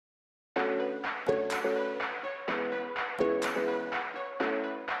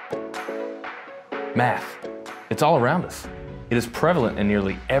Math. It's all around us. It is prevalent in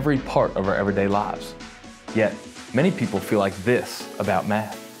nearly every part of our everyday lives. Yet, many people feel like this about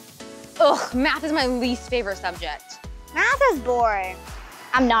math. Ugh, math is my least favorite subject. Math is boring.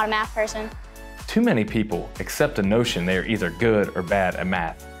 I'm not a math person. Too many people accept a notion they are either good or bad at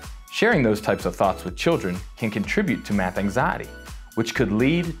math. Sharing those types of thoughts with children can contribute to math anxiety, which could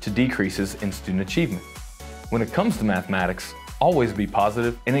lead to decreases in student achievement. When it comes to mathematics, always be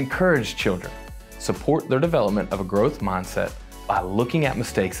positive and encourage children. Support their development of a growth mindset by looking at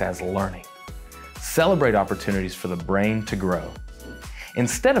mistakes as learning. Celebrate opportunities for the brain to grow.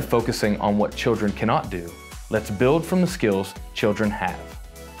 Instead of focusing on what children cannot do, let's build from the skills children have.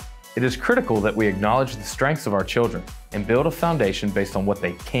 It is critical that we acknowledge the strengths of our children and build a foundation based on what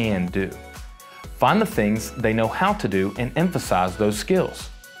they can do. Find the things they know how to do and emphasize those skills.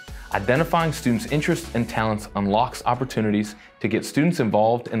 Identifying students' interests and talents unlocks opportunities to get students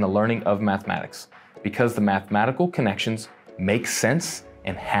involved in the learning of mathematics because the mathematical connections make sense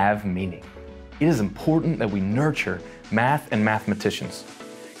and have meaning. It is important that we nurture math and mathematicians.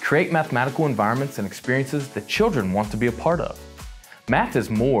 Create mathematical environments and experiences that children want to be a part of. Math is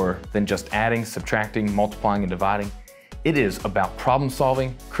more than just adding, subtracting, multiplying, and dividing. It is about problem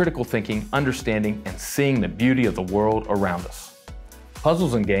solving, critical thinking, understanding, and seeing the beauty of the world around us.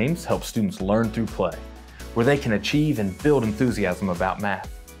 Puzzles and games help students learn through play, where they can achieve and build enthusiasm about math.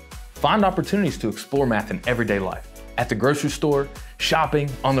 Find opportunities to explore math in everyday life, at the grocery store, shopping,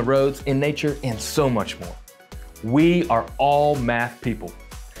 on the roads, in nature, and so much more. We are all math people.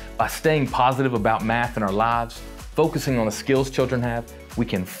 By staying positive about math in our lives, focusing on the skills children have, we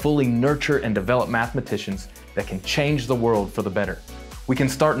can fully nurture and develop mathematicians that can change the world for the better. We can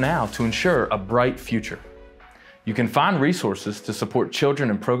start now to ensure a bright future. You can find resources to support children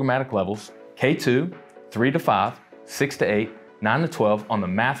in programmatic levels K2, 3 to 5, 6 to 8, 9 to 12 on the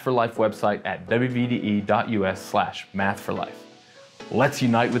Math for Life website at wvde.us/mathforlife. Let's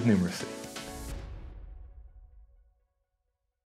unite with numeracy.